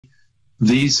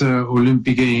these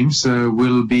Olympic Games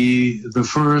will be the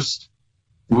first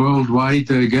worldwide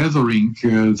gathering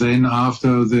then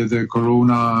after the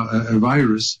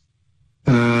coronavirus,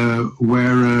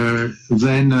 where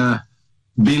then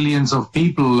billions of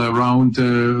people around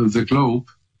the globe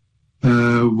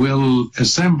will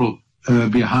assemble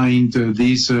behind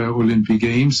these Olympic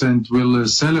Games and will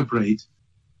celebrate.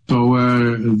 So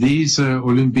these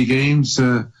Olympic Games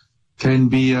can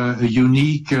be a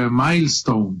unique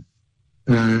milestone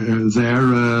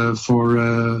there for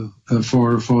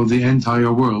the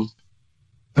entire world.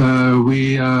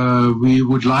 We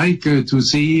would like to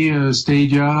see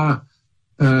stadia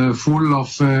full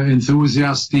of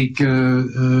enthusiastic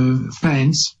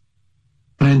fans,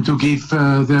 and to give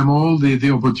them all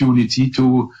the opportunity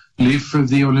to live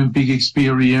the Olympic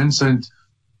experience and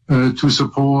to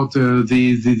support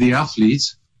the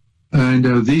athletes. And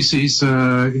this is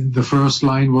the first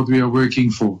line what we are working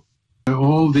for.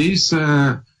 All this then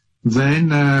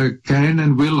can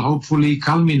and will hopefully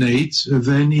culminate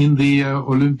then in the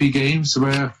Olympic Games,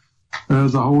 where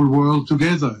the whole world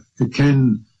together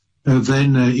can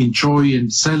then enjoy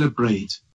and celebrate